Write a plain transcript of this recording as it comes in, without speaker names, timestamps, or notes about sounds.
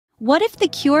What if the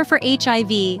cure for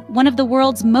HIV, one of the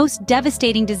world's most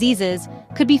devastating diseases,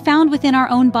 could be found within our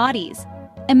own bodies?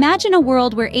 Imagine a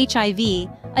world where HIV,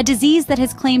 a disease that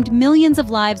has claimed millions of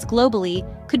lives globally,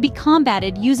 could be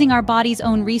combated using our body's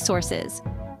own resources.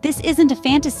 This isn't a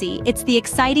fantasy, it's the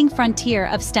exciting frontier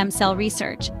of stem cell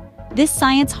research. This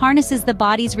science harnesses the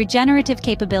body's regenerative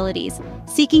capabilities,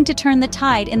 seeking to turn the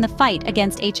tide in the fight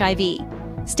against HIV.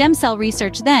 Stem cell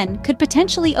research, then, could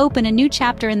potentially open a new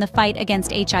chapter in the fight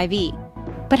against HIV.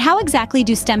 But how exactly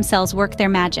do stem cells work their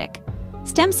magic?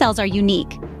 Stem cells are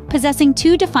unique, possessing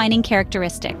two defining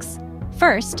characteristics.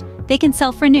 First, they can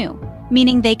self-renew,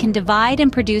 meaning they can divide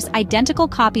and produce identical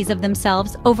copies of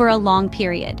themselves over a long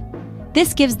period.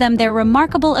 This gives them their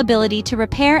remarkable ability to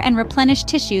repair and replenish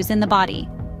tissues in the body.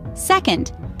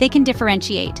 Second, they can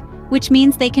differentiate, which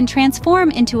means they can transform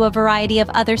into a variety of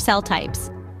other cell types.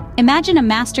 Imagine a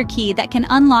master key that can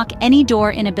unlock any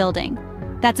door in a building.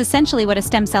 That's essentially what a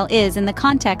stem cell is in the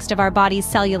context of our body's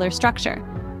cellular structure.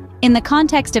 In the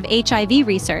context of HIV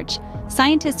research,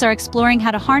 scientists are exploring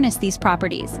how to harness these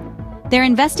properties. They're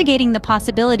investigating the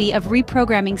possibility of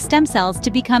reprogramming stem cells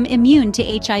to become immune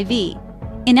to HIV.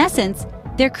 In essence,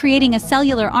 they're creating a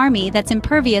cellular army that's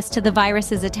impervious to the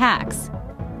virus's attacks.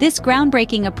 This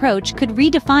groundbreaking approach could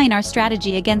redefine our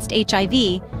strategy against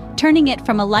HIV, turning it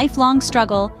from a lifelong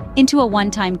struggle into a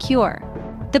one-time cure.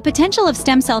 The potential of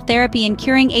stem cell therapy in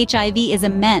curing HIV is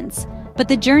immense, but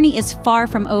the journey is far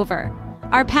from over.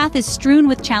 Our path is strewn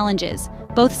with challenges,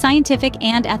 both scientific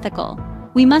and ethical.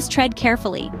 We must tread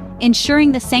carefully,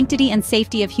 ensuring the sanctity and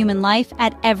safety of human life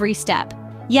at every step.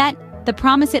 Yet, the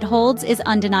promise it holds is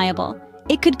undeniable.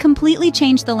 It could completely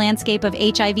change the landscape of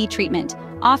HIV treatment,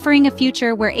 offering a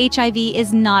future where HIV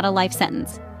is not a life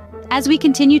sentence. As we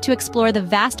continue to explore the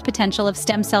vast potential of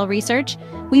stem cell research,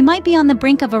 we might be on the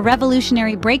brink of a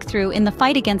revolutionary breakthrough in the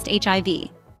fight against HIV.